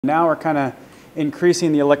Now we're kind of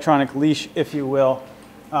increasing the electronic leash, if you will,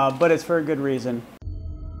 but it's for a good reason.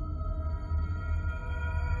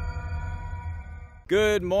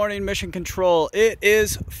 Good morning, Mission Control. It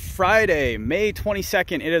is Friday, May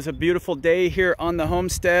 22nd. It is a beautiful day here on the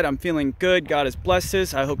homestead. I'm feeling good. God has blessed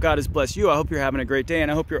us. I hope God has blessed you. I hope you're having a great day, and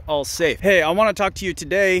I hope you're all safe. Hey, I want to talk to you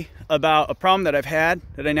today about a problem that I've had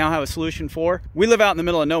that I now have a solution for. We live out in the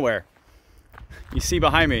middle of nowhere. You see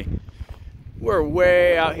behind me, we're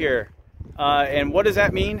way out here. And what does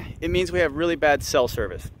that mean? It means we have really bad cell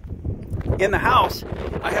service. In the house,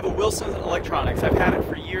 I have a Wilson Electronics. I've had it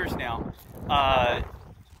for years now.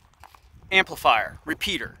 Amplifier,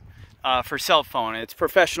 repeater for cell phone. It's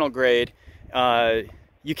professional grade.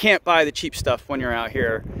 You can't buy the cheap stuff when you're out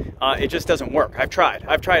here. It just doesn't work. I've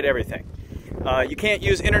tried everything. You can't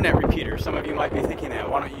use internet repeaters. Some of you might be thinking that.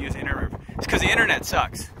 Why don't you use internet? It's because the internet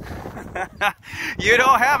sucks. You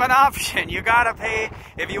don't have an option. You gotta pay.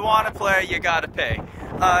 If you want to play, you gotta pay.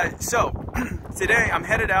 So today I'm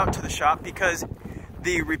headed out to the shop because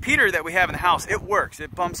the repeater that we have in the house, it works.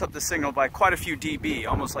 It bumps up the signal by quite a few dB,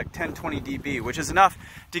 almost like 10, 20 dB, which is enough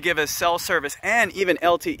to give us cell service and even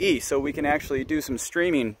LTE, so we can actually do some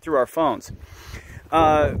streaming through our phones.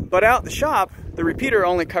 But out the shop, the repeater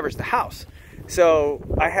only covers the house. So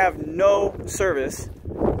I have no service,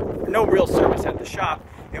 no real service at the shop.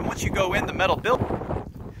 And once you go in the metal building,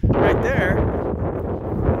 right there,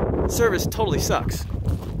 service totally sucks.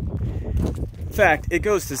 In fact, it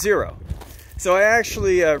goes to zero. So I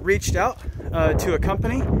actually reached out to a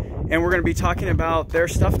company, and we're going to be talking about their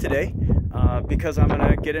stuff today because I'm going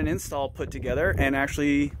to get an install put together and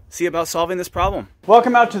actually see about solving this problem.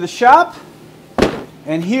 Welcome out to the shop,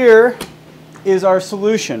 and here is our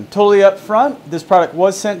solution. Totally up front, this product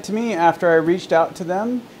was sent to me after I reached out to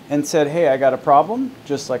them and said, hey, I got a problem,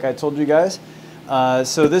 just like I told you guys.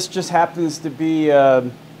 So this just happens to be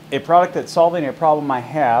a product that's solving a problem I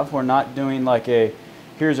have. We're not doing like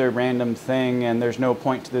here's a random thing and there's no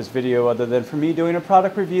point to this video other than for me doing a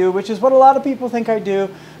product review, which is what a lot of people think I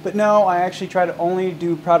do. But no, I actually try to only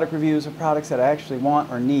do product reviews of products that I actually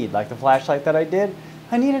want or need. Like the flashlight that I did,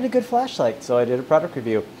 I needed a good flashlight, so I did a product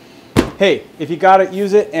review. Hey, if you got it,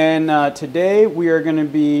 use it. And today we are going to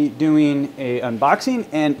be doing a unboxing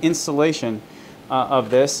and installation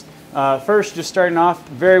of this. First, just starting off,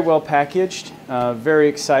 very well packaged. Very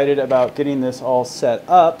excited about getting this all set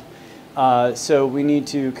up. So we need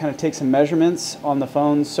to kind of take some measurements on the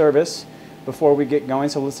phone service before we get going.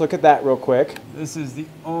 So let's look at that real quick. This is the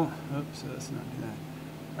oops, let's not do that.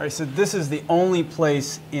 All right, so this is the only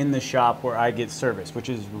place in the shop where I get service, which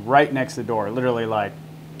is right next to the door, literally like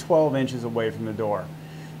 12 inches away from the door.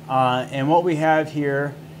 And what we have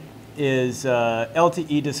here is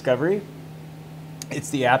LTE Discovery. It's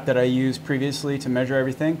the app that I used previously to measure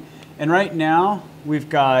everything. And right now we've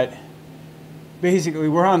got, basically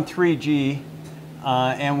we're on 3G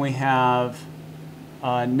and we have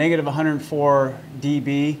negative 104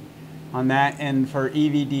 dB on that. And for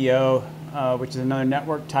EVDO, which is another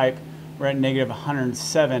network type, we're at negative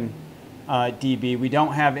 107 dB. We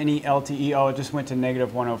don't have any LTE. Oh, it just went to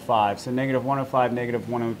negative 105. So negative 105, negative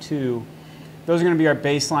 102. Those are going to be our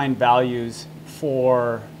baseline values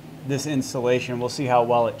for this installation. We'll see how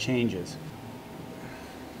well it changes.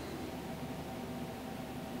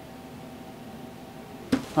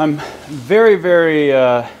 I'm very, very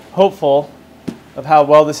hopeful of how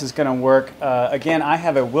well this is going to work. Again, I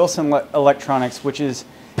have a Wilson Electronics, which is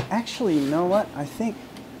actually, you know what? I think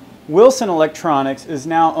Wilson Electronics is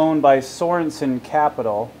now owned by Sorensen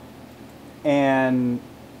Capital, and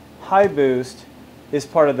HiBoost is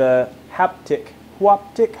part of the Haptic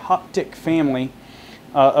family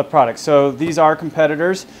of products. So these are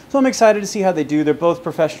competitors. So I'm excited to see how they do. They're both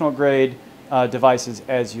professional grade devices,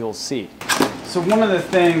 as you'll see. So one of the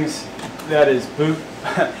things that is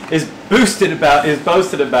boasted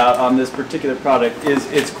about on this particular product is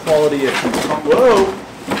its quality of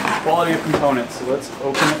components. So let's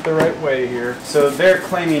open it the right way here. So they're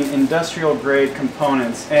claiming industrial grade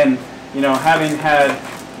components, and you know, having had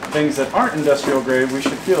things that aren't industrial grade, we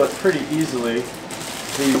should feel it pretty easily.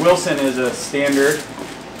 The Wilson is a standard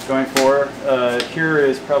going for. Here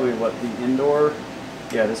is probably what, the indoor,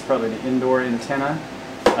 yeah, this is probably the indoor antenna.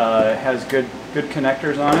 It has good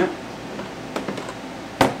connectors on it,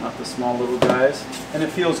 not the small little guys, and it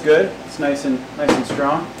feels good. It's nice and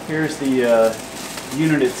strong. Here's the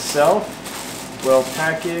unit itself, well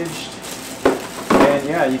packaged, and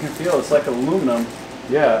yeah, you can feel it's like aluminum.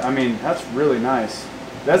 Yeah, I mean, that's really nice.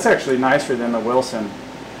 That's actually nicer than the Wilson.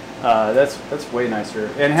 That's way nicer,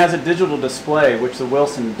 and it has a digital display, which the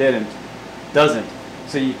Wilson doesn't.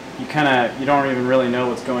 So you don't even really know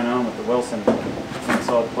what's going on with the Wilson when it's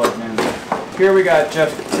all plugged in. Here we got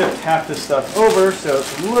Jeff tipped half this stuff over, so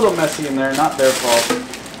it's a little messy in there. Not their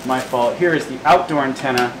fault, my fault. Here is the outdoor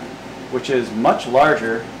antenna, which is much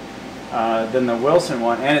larger than the Wilson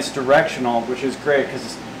one, and it's directional, which is great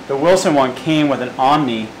because the Wilson one came with an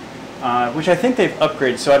Omni, which I think they've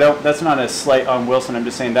upgraded. So that's not a slight on Wilson. I'm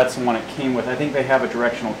just saying that's the one it came with. I think they have a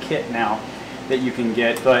directional kit now that you can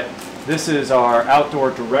get, but this is our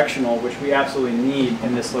outdoor directional, which we absolutely need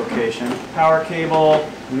in this location. Power cable,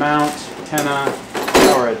 mount, antenna,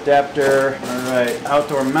 power adapter. All right,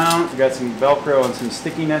 outdoor mount. We got some Velcro and some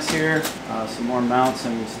stickiness here. Some more mounts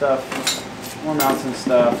and stuff. More mounts and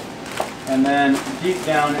stuff. And then deep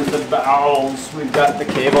down in the bowels, we've got the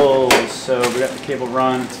cables. So we got the cable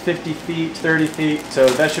run. It's 50 feet, 30 feet. So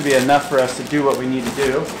that should be enough for us to do what we need to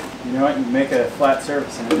do. You know what? You make a flat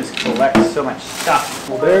surface and it just collects so much stuff.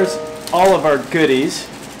 Well, there's all of our goodies.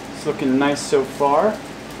 It's looking nice so far.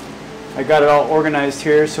 I got it all organized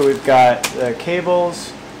here. So we've got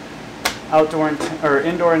cables, indoor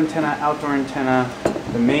antenna, outdoor antenna,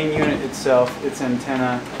 the main unit itself, its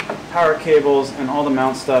antenna, power cables, and all the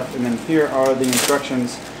mount stuff. And then here are the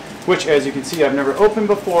instructions, which, as you can see, I've never opened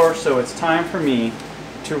before, so it's time for me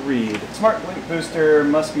to read. Smart link booster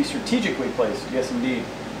must be strategically placed. Yes, indeed.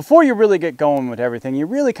 Before you really get going with everything, you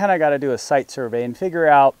really kind of got to do a site survey and figure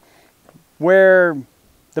out where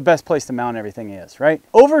the best place to mount everything is, right?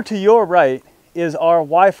 Over to your right is our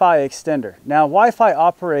Wi-Fi extender. Now, Wi-Fi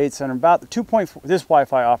operates on about this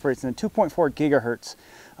Wi-Fi operates in a 2.4 gigahertz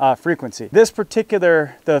frequency.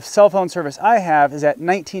 The cell phone service I have is at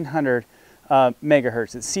 1900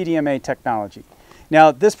 megahertz. It's CDMA technology.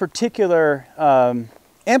 Now, this particular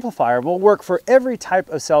amplifier will work for every type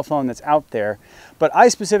of cell phone that's out there, but I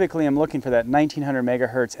specifically am looking for that 1900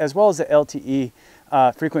 megahertz as well as the LTE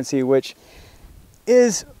frequency, which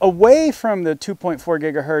is away from the 2.4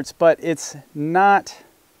 gigahertz, but it's not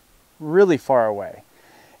really far away.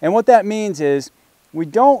 And what that means is we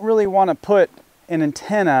don't really want to put an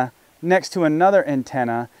antenna next to another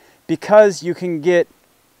antenna because you can get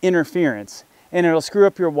interference and it'll screw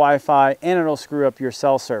up your Wi-Fi and it'll screw up your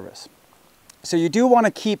cell service. So you do want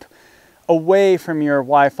to keep away from your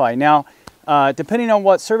Wi-Fi. Now, depending on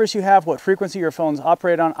what service you have, what frequency your phones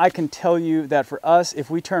operate on, I can tell you that for us,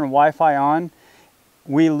 if we turn Wi-Fi on,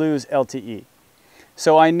 we lose LTE.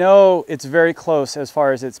 So I know it's very close as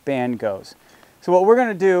far as its band goes. So what we're going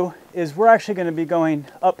to do is we're actually going to be going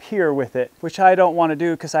up here with it, which I don't want to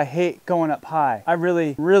do because I hate going up high. I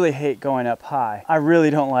really, really hate going up high. I really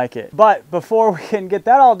don't like it. But before we can get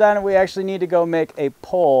that all done, we actually need to go make a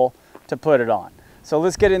pole to put it on. So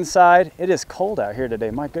let's get inside. It is cold out here today,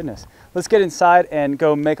 my goodness. Let's get inside and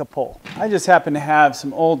go make a pole. I just happen to have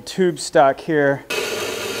some old tube stock here.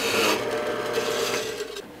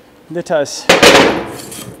 Let us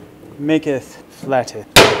maketh flatteth.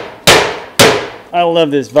 I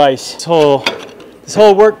love this vise. This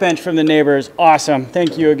whole workbench from the neighbor is awesome.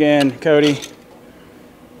 Thank you again, Cody.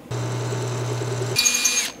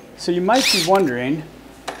 So you might be wondering,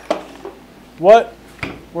 what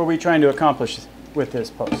were we trying to accomplish with this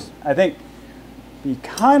post? I think it'd be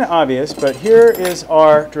kind of obvious, but here is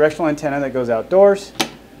our directional antenna that goes outdoors.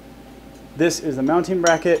 This is the mounting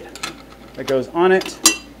bracket that goes on it.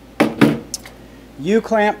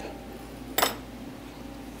 U-clamp,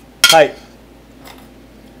 height.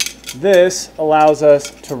 This allows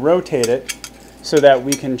us to rotate it so that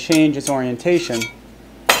we can change its orientation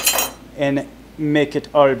and make it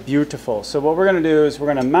all beautiful. So what we're going to do is we're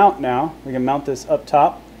going to mount now. We can mount this up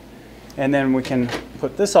top, and then we can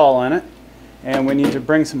put this all on it. And we need to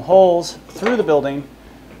bring some holes through the building.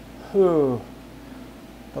 But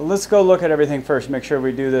let's go look at everything first, make sure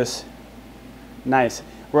we do this nice.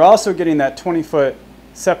 We're also getting that 20-foot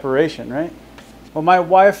separation, right? Well, my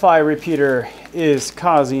Wi-Fi repeater is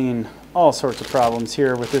causing all sorts of problems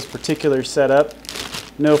here with this particular setup.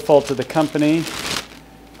 No fault of the company.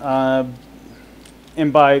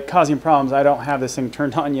 And by causing problems, I don't have this thing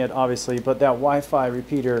turned on yet, obviously, but that Wi-Fi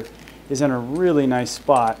repeater is in a really nice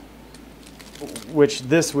spot, which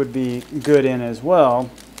this would be good in as well.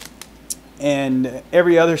 And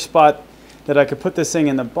every other spot that I could put this thing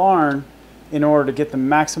in the barn in order to get the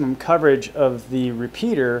maximum coverage of the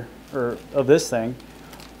repeater, or of this thing,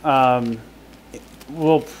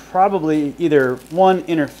 will probably either, one,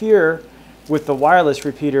 interfere with the wireless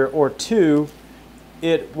repeater, or two,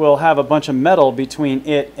 it will have a bunch of metal between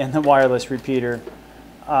it and the wireless repeater,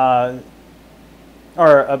 or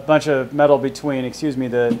a bunch of metal between, excuse me,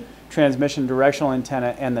 the transmission directional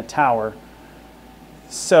antenna and the tower.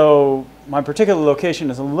 So my particular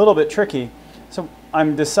location is a little bit tricky. So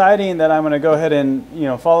I'm deciding that I'm going to go ahead and,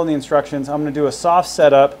 follow the instructions. I'm going to do a soft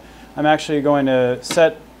setup. I'm actually going to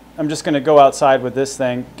I'm just going to go outside with this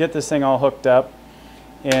thing, get this thing all hooked up,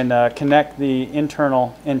 and connect the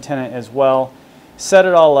internal antenna as well, set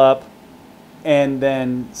it all up, and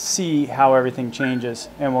then see how everything changes,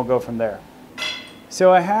 and we'll go from there.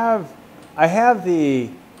 So I have the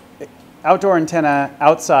outdoor antenna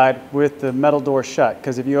outside with the metal door shut,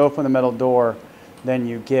 because if you open the metal door, then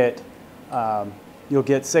you'll get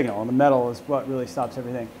signal, and the metal is what really stops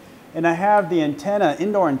everything. And I have the antenna,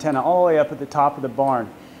 indoor antenna, all the way up at the top of the barn.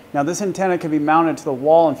 Now this antenna can be mounted to the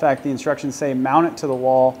wall. In fact, the instructions say mount it to the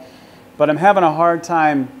wall, but I'm having a hard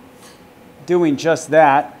time doing just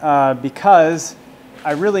that because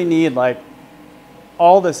I really need like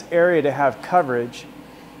all this area to have coverage.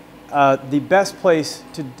 The best place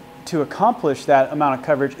to accomplish that amount of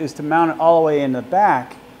coverage is to mount it all the way in the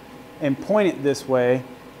back and point it this way,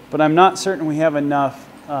 but I'm not certain we have enough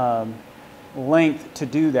length to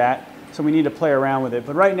do that, so we need to play around with it.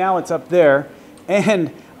 But right now it's up there,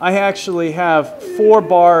 and I actually have 4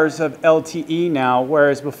 bars of LTE now,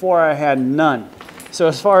 whereas before I had none. So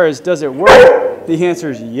as far as does it work, the answer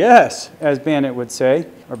is yes, as Bandit would say.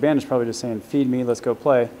 Or Bandit's probably just saying, feed me, let's go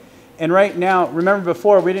play. And right now, remember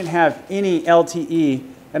before we didn't have any LTE,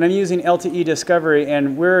 and I'm using LTE Discovery,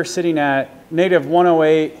 and we're sitting at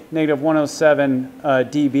 -108, -107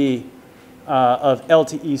 dB of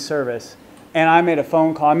LTE service. And I made a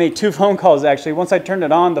phone call. I made 2 phone calls actually. Once I turned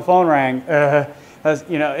it on, the phone rang.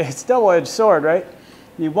 It's double-edged sword, right?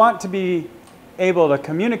 You want to be able to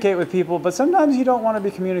communicate with people, but sometimes you don't want to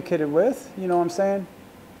be communicated with, you know what I'm saying?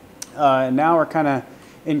 And now we're kind of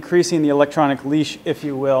increasing the electronic leash, if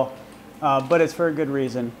you will, but it's for a good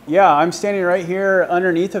reason. Yeah, I'm standing right here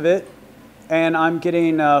underneath of it, and I'm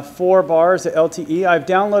getting 4 bars of LTE. I've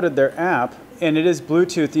downloaded their app, and it is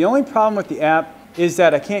Bluetooth. The only problem with the app is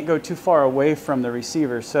that I can't go too far away from the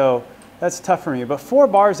receiver, so that's tough for me. But 4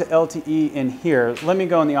 bars of LTE in here. Let me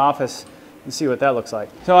go in the office and see what that looks like.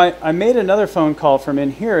 So I made another phone call from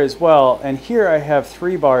in here as well, and here I have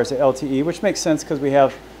 3 bars of LTE, which makes sense because we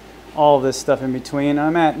have all of this stuff in between.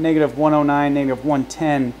 I'm at -109,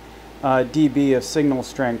 -110 dB of signal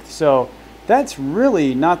strength. So that's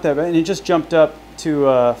really not that bad, and it just jumped up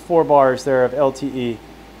to 4 bars there of LTE.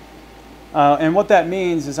 And what that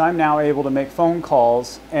means is I'm now able to make phone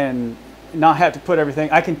calls and not have to put everything.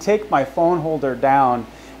 I can take my phone holder down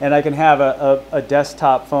and I can have a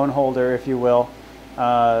desktop phone holder, if you will.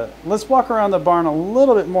 Let's walk around the barn a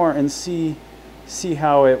little bit more and see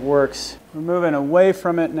how it works. We're moving away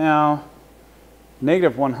from it now.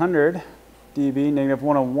 -100 dB,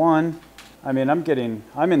 -101. I mean,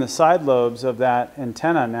 I'm in the side lobes of that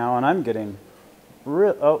antenna now, and I'm getting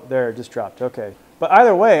oh, there, it just dropped, okay. But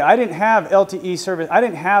either way, I didn't have LTE service. I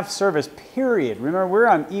didn't have service, period. Remember, we're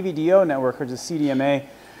on EVDO network, which is CDMA.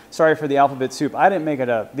 Sorry for the alphabet soup. I didn't make it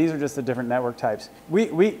up. These are just the different network types.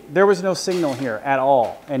 There was no signal here at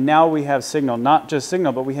all. And now we have signal, not just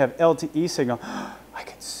signal, but we have LTE signal. I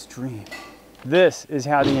can stream. This is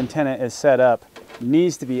how the antenna is set up.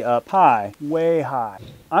 Needs to be up high, way high.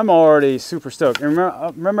 I'm already super stoked. And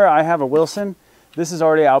remember I have a Wilson? This is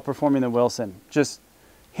already outperforming the Wilson. Just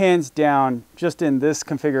hands down, just in this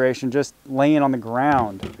configuration, just laying on the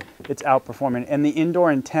ground, it's outperforming. And the indoor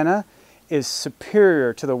antenna is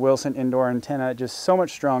superior to the Wilson indoor antenna, just so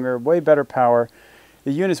much stronger, way better power.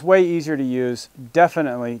 The unit's way easier to use.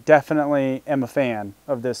 Definitely am a fan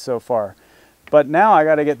of this so far. But now I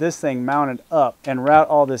gotta get this thing mounted up and route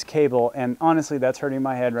all this cable, and honestly, that's hurting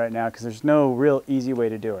my head right now because there's no real easy way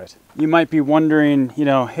to do it. You might be wondering,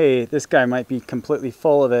 hey, this guy might be completely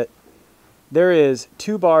full of it. There is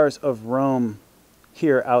 2 bars of roam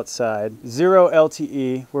here outside, 0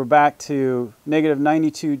 LTE. We're back to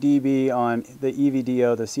 -92 dB on the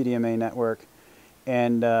EVDO, the CDMA network,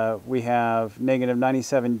 and we have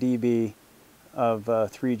 -97 dB of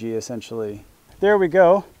 3G essentially. There we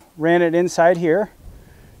go. Ran it inside here.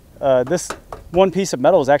 This one piece of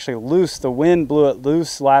metal is actually loose. The wind blew it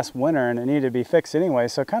loose last winter and it needed to be fixed anyway,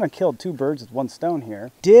 so it kind of killed 2 birds with 1 stone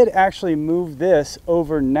here. Did actually move this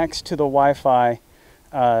over next to the Wi-Fi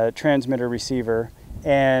transmitter receiver,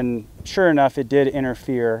 and sure enough it did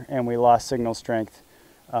interfere and we lost signal strength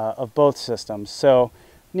of both systems. So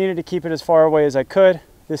needed to keep it as far away as I could.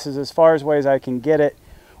 This is as far away as I can get it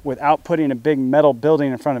without putting a big metal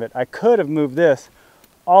building in front of it. I could have moved this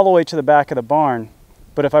all the way to the back of the barn,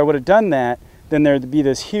 but if I would have done that, then there'd be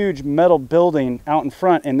this huge metal building out in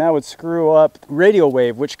front, and that would screw up radio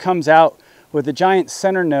wave, which comes out with a giant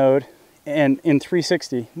center node and in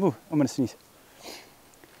 360. Ooh, I'm gonna sneeze.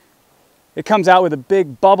 It comes out with a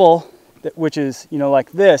big bubble which is, you know,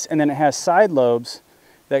 like this, and then it has side lobes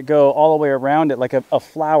that go all the way around it like a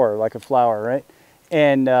flower, right?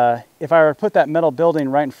 And if I were to put that metal building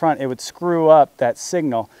right in front, it would screw up that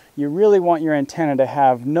signal. You really want your antenna to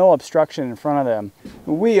have no obstruction in front of them.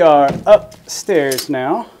 We are upstairs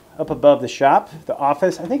now, up above the shop, the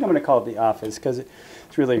office. I think I'm gonna call it the office because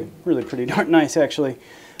it's really pretty darn nice actually.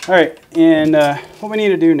 All right, and what we need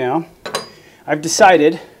to do now, I've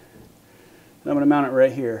decided that I'm gonna mount it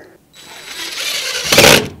right here.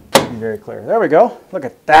 Be very clear. There we go. Look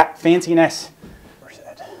at that fanciness. Where's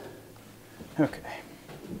that? Okay.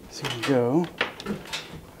 So you go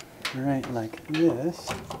right like this.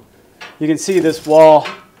 You can see this wall.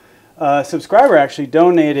 Subscriber actually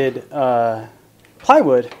donated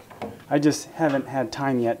plywood. I just haven't had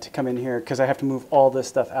time yet to come in here because I have to move all this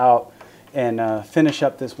stuff out and finish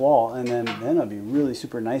up this wall, and then it'll be really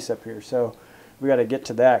super nice up here. So we got to get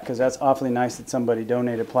to that because that's awfully nice that somebody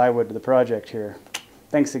donated plywood to the project here.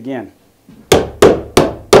 Thanks again.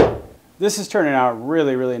 This is turning out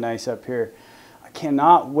really nice up here. I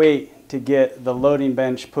cannot wait to get the loading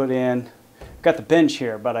bench put in. I've got the bench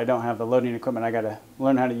here, but I don't have the loading equipment. I got to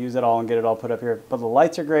learn how to use it all and get it all put up here. But the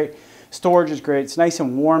lights are great. Storage is great. It's nice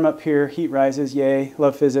and warm up here. Heat rises, yay,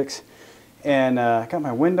 love physics. And I got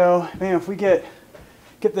my window. Man, if we get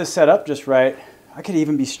this set up just right, I could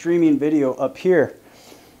even be streaming video up here.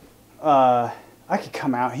 I could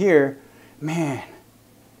come out here. Man,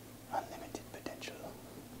 unlimited potential.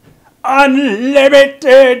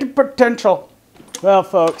 Unlimited potential. Well,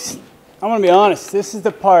 folks, I'm going to be honest. This is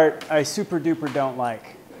the part I super duper don't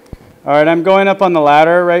like. All right, I'm going up on the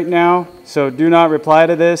ladder right now, so do not reply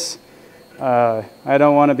to this. I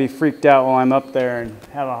don't want to be freaked out while I'm up there and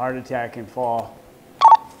have a heart attack and fall.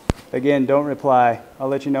 Again, don't reply. I'll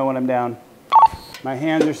let you know when I'm down. My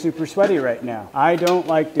hands are super sweaty right now. I don't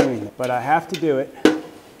like doing it, but I have to do it.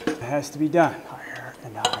 It has to be done. Higher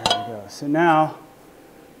and higher we go. So now,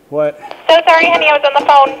 what? So sorry, honey, I was on the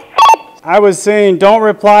phone. I was saying don't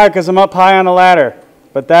reply because I'm up high on the ladder,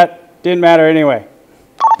 but that didn't matter anyway.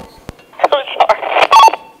 So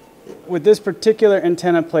sorry. With this particular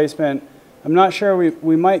antenna placement, I'm not sure,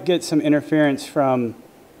 we might get some interference from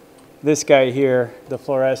this guy here, the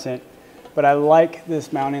fluorescent, but I like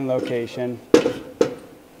this mounting location.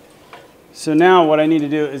 So now what I need to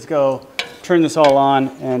do is go turn this all on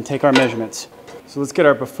and take our measurements. So let's get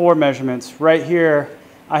our before measurements. Right here,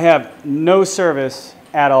 I have no service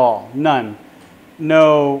at all, none.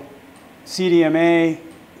 No CDMA,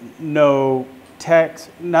 no text,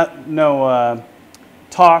 no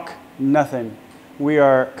talk, nothing. We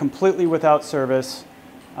are completely without service,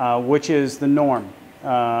 which is the norm.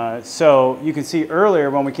 So you can see earlier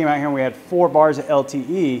when we came out here and we had 4 bars of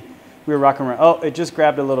LTE, we were rocking around. Oh, it just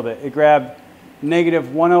grabbed a little bit. It grabbed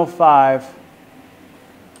 -105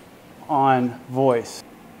 on voice,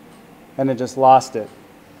 and it just lost it.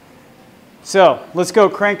 So let's go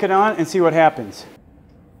crank it on and see what happens.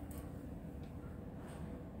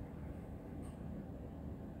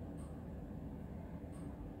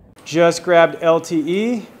 Just grabbed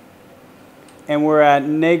LTE, and we're at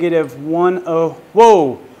 -10.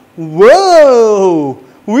 Whoa, whoa!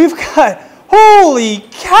 We've got, holy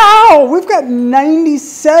cow! We've got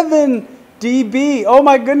 97 dB. Oh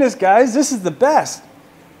my goodness, guys, this is the best.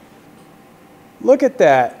 Look at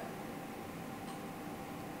that.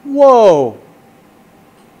 Whoa!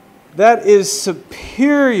 That is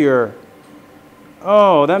superior.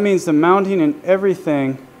 Oh, that means the mounting and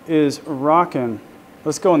everything is rocking.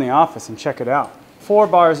 Let's go in the office and check it out. 4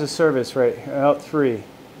 bars of service right here, out 3.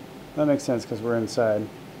 That makes sense because we're inside.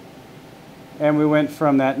 And we went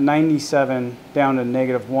from that 97 down to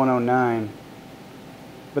 -109.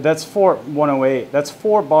 But that's 108. That's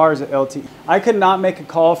 4 bars of LTE. I could not make a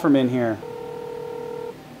call from in here.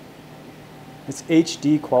 It's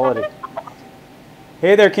HD quality.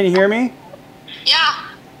 Hey there, can you hear me? Yeah.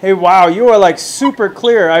 Hey, wow, you are like super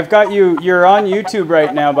clear. I've got you, you're on YouTube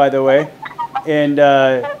right now, by the way. And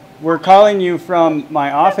we're calling you from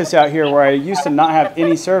my office out here where I used to not have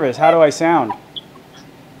any service. How do I sound?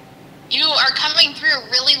 You are coming through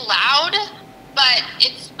really loud, but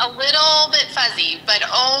it's a little bit fuzzy. But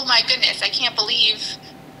oh my goodness, I can't believe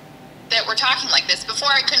that we're talking like this.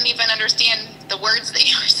 Before I couldn't even understand the words that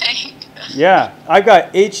you were saying. Yeah, I've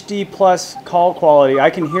got HD plus call quality.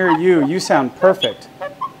 I can hear you. You sound perfect.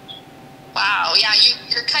 Wow, yeah,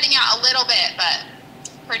 you're cutting out a little bit, but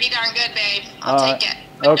pretty darn good, babe. I'll take it.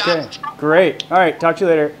 Good Okay, job. great. All right, talk to you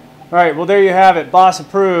later. All right, well, there you have it. Boss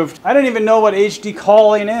approved. I don't even know what HD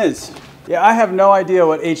calling is. Yeah, I have no idea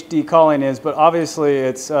what HD calling is, but obviously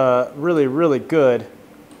it's really, really good.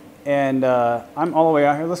 And I'm all the way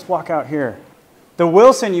out here. Let's walk out here. The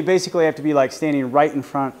Wilson, you basically have to be like standing right in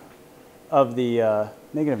front of the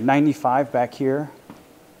negative 95 back here.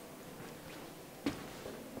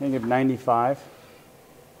 Negative 95.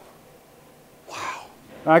 Wow.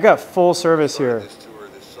 I got full service here.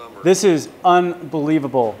 This is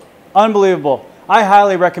unbelievable. Unbelievable. I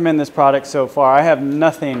highly recommend this product so far. I have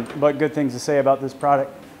nothing but good things to say about this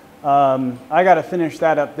product. I got to finish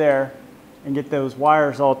that up there and get those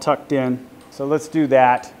wires all tucked in. So let's do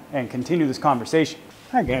that and continue this conversation.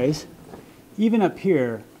 Hi guys. Even up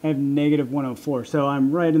here, I have negative 104. So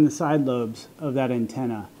I'm right in the side lobes of that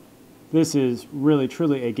antenna. This is really,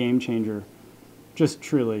 truly a game changer. Just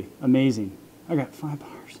truly amazing. I got 5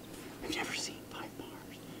 bars. I've never seen 5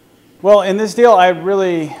 bars. Well, in this deal, I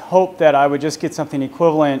really hoped that I would just get something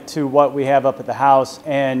equivalent to what we have up at the house.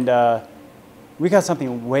 And we got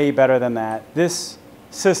something way better than that. This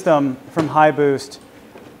system from HiBoost,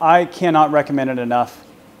 I cannot recommend it enough.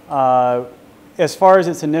 As far as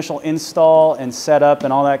its initial install and setup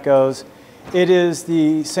and all that goes, it is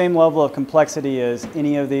the same level of complexity as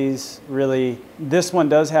any of these, really. This one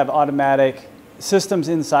does have automatic systems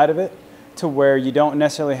inside of it to where you don't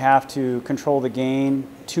necessarily have to control the gain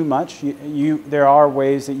too much. There are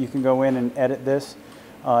ways that you can go in and edit this.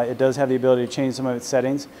 It does have the ability to change some of its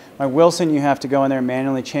settings. My Wilson, you have to go in there and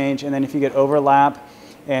manually change, and then if you get overlap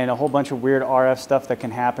and a whole bunch of weird RF stuff that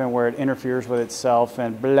can happen where it interferes with itself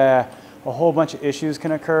and blah, a whole bunch of issues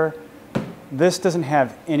can occur. This doesn't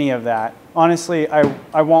have any of that. Honestly,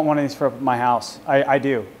 I want one of these for my house. I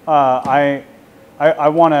do. I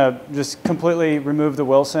want to just completely remove the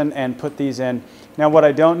Wilson and put these in. Now, what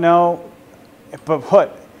I don't know,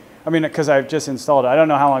 I mean, because I've just installed it, I don't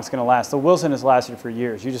know how long it's going to last. The Wilson has lasted for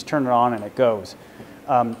years. You just turn it on and it goes.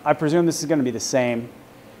 I presume this is going to be the same.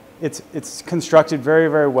 It's constructed very,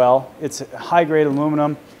 very well. It's high-grade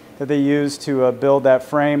aluminum that they use to build that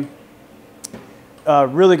frame.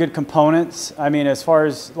 Really good components. I mean, as far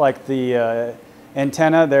as like the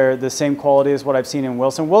antenna, they're the same quality as what I've seen in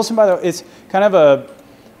Wilson. Wilson, by the way, it's kind of a,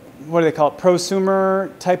 what do they call it,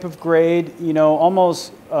 prosumer type of grade, you know,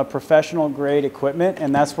 almost professional grade equipment,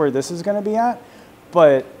 and that's where this is going to be at.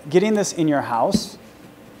 But getting this in your house,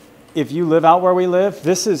 if you live out where we live,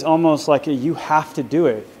 this is almost like you have to do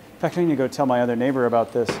it. In fact, I need to go tell my other neighbor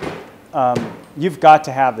about this. You've got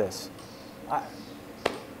to have this.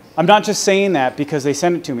 I'm not just saying that because they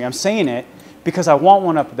sent it to me. I'm saying it because I want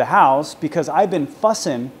one up at the house, because I've been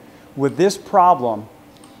fussing with this problem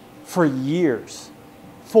for years.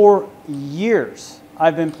 For years,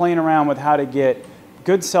 I've been playing around with how to get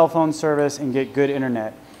good cell phone service and get good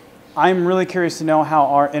internet. I'm really curious to know how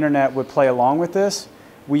our internet would play along with this.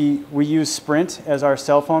 We use Sprint as our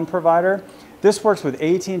cell phone provider. This works with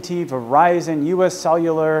AT&T, Verizon, US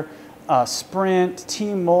Cellular, Sprint,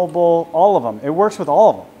 T-Mobile, all of them. It works with all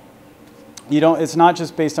of them. It's not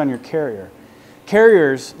just based on your carrier.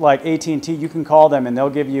 Carriers like AT&T, you can call them and they'll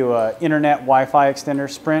give you an internet Wi-Fi extender.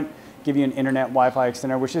 Sprint give you an internet Wi-Fi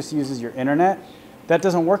extender, which just uses your internet. That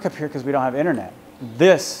doesn't work up here because we don't have internet.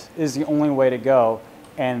 This is the only way to go,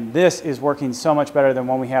 and this is working so much better than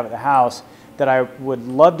one we have at the house that I would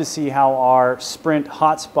love to see how our Sprint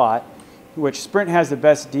hotspot, which Sprint has the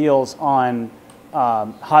best deals on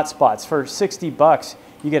hotspots. For 60 bucks,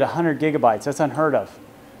 you get 100 gigabytes. That's unheard of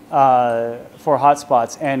for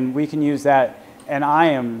hotspots, and we can use that. And I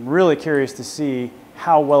am really curious to see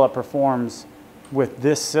how well it performs with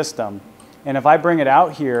this system. And if I bring it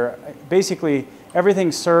out here, basically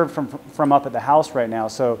everything's served from up at the house right now.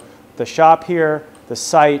 So the shop here, the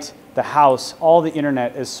site, the house, all the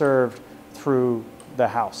internet is served through the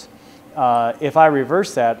house. If I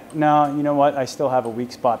reverse that, no, you know what? I still have a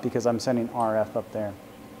weak spot because I'm sending RF up there.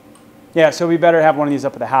 Yeah, so we better have one of these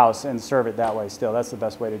up at the house and serve it that way still. That's the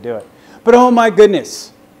best way to do it. But oh my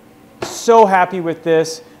goodness, so happy with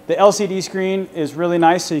this. The LCD screen is really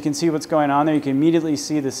nice, so you can see what's going on there. You can immediately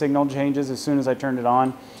see the signal changes as soon as I turned it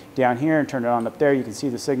on down here and turned it on up there. You can see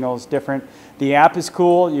the signal is different. The app is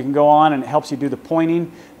cool. You can go on and it helps you do the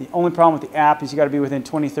pointing. The only problem with the app is you got to be within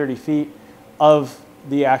 20, 30 feet of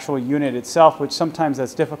the actual unit itself, which sometimes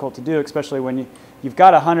that's difficult to do, especially when you've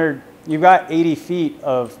got 80 feet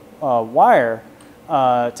of wire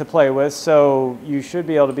to play with, so you should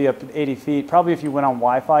be able to be up at 80 feet. Probably if you went on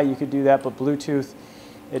Wi-Fi, you could do that, but Bluetooth,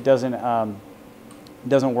 it doesn't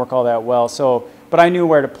work all that well. So, but I knew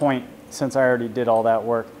where to point since I already did all that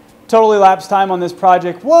work. Total elapsed time on this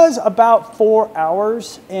project was about 4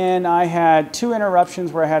 hours, and I had 2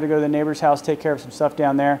 interruptions where I had to go to the neighbor's house, take care of some stuff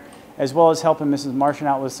down there, as well as helping Mrs. Martian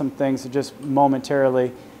out with some things just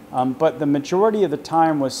momentarily. But the majority of the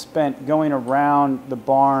time was spent going around the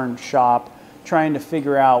barn shop trying to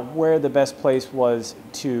figure out where the best place was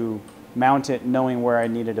to mount it knowing where I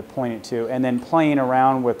needed to point it to, and then playing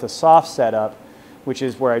around with the soft setup, which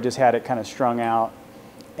is where I just had it kind of strung out,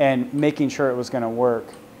 and making sure it was going to work.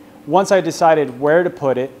 Once I decided where to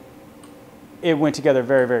put it, it went together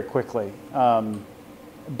very, very quickly.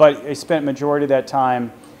 But I spent majority of that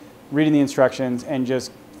time reading the instructions and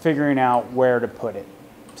just figuring out where to put it.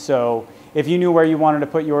 So if you knew where you wanted to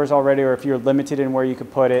put yours already, or if you're limited in where you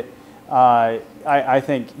could put it, I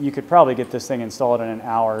think you could probably get this thing installed in an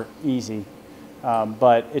hour easy.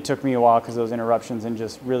 But it took me a while because of those interruptions and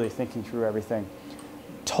just really thinking through everything.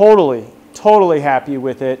 Totally happy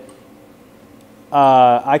with it.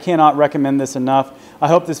 I cannot recommend this enough. I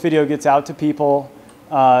hope this video gets out to people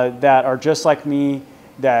that are just like me,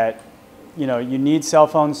 that you need cell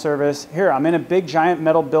phone service. Here, I'm in a big giant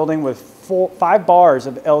metal building with 5 bars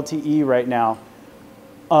of LTE right now.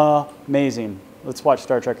 Amazing. Let's watch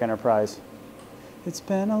Star Trek Enterprise. It's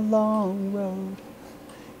been a long road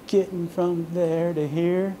getting from there to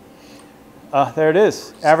here. There it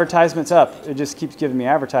is. Advertisements up. It just keeps giving me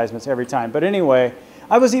advertisements every time. But anyway,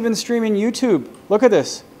 I was even streaming YouTube. Look at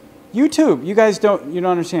this. YouTube. You guys don't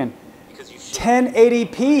understand.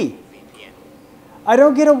 1080p. I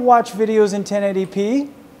don't get to watch videos in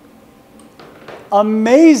 1080p.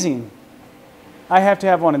 Amazing. I have to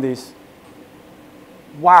have one of these.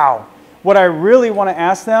 Wow. What I really want to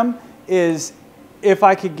ask them is if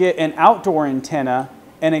I could get an outdoor antenna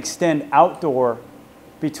and extend outdoor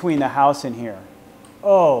between the house and here.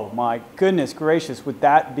 Oh my goodness gracious, would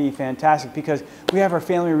that be fantastic? Because we have our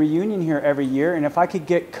family reunion here every year, and if I could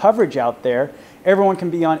get coverage out there, everyone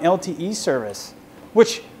can be on LTE service,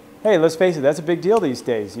 which, hey, let's face it, that's a big deal these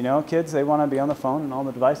days. Kids, they want to be on the phone and all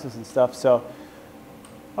the devices and stuff. So,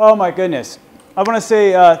 oh my goodness. I want to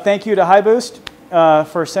say thank you to HiBoost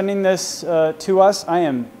for sending this to us. I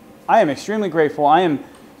am extremely grateful.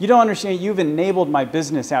 You don't understand, you've enabled my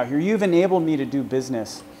business out here. You've enabled me to do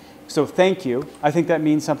business. So thank you. I think that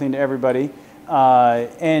means something to everybody.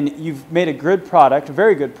 And you've made a good product, a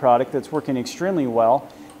very good product that's working extremely well.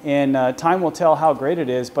 And time will tell how great it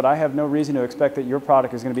is, but I have no reason to expect that your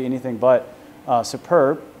product is going to be anything but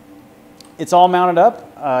superb. It's all mounted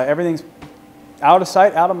up. Everything's out of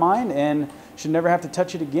sight, out of mind, and should never have to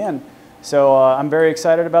touch it again. So I'm very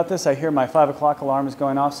excited about this. I hear my 5 o'clock alarm is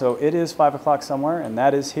going off, so it is 5 o'clock somewhere, and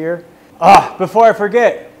that is here. Before I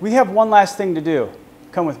forget, we have one last thing to do.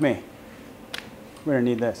 Come with me. We're going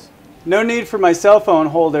to need this. No need for my cell phone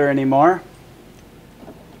holder anymore.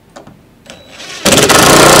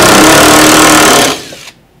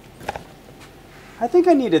 I think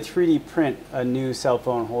I need to 3D print a new cell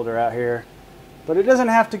phone holder out here, but it doesn't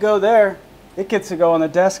have to go there. It gets to go on the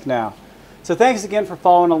desk now. So thanks again for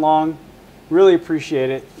following along. Really appreciate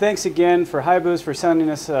it. Thanks again for HiBoost for sending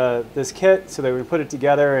us this kit so that we can put it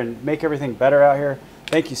together and make everything better out here.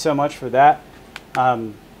 Thank you so much for that.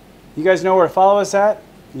 You guys know where to follow us at.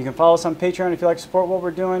 You can follow us on Patreon if you like to support what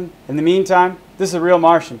we're doing. In the meantime, this is The Real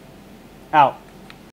Martian. Out.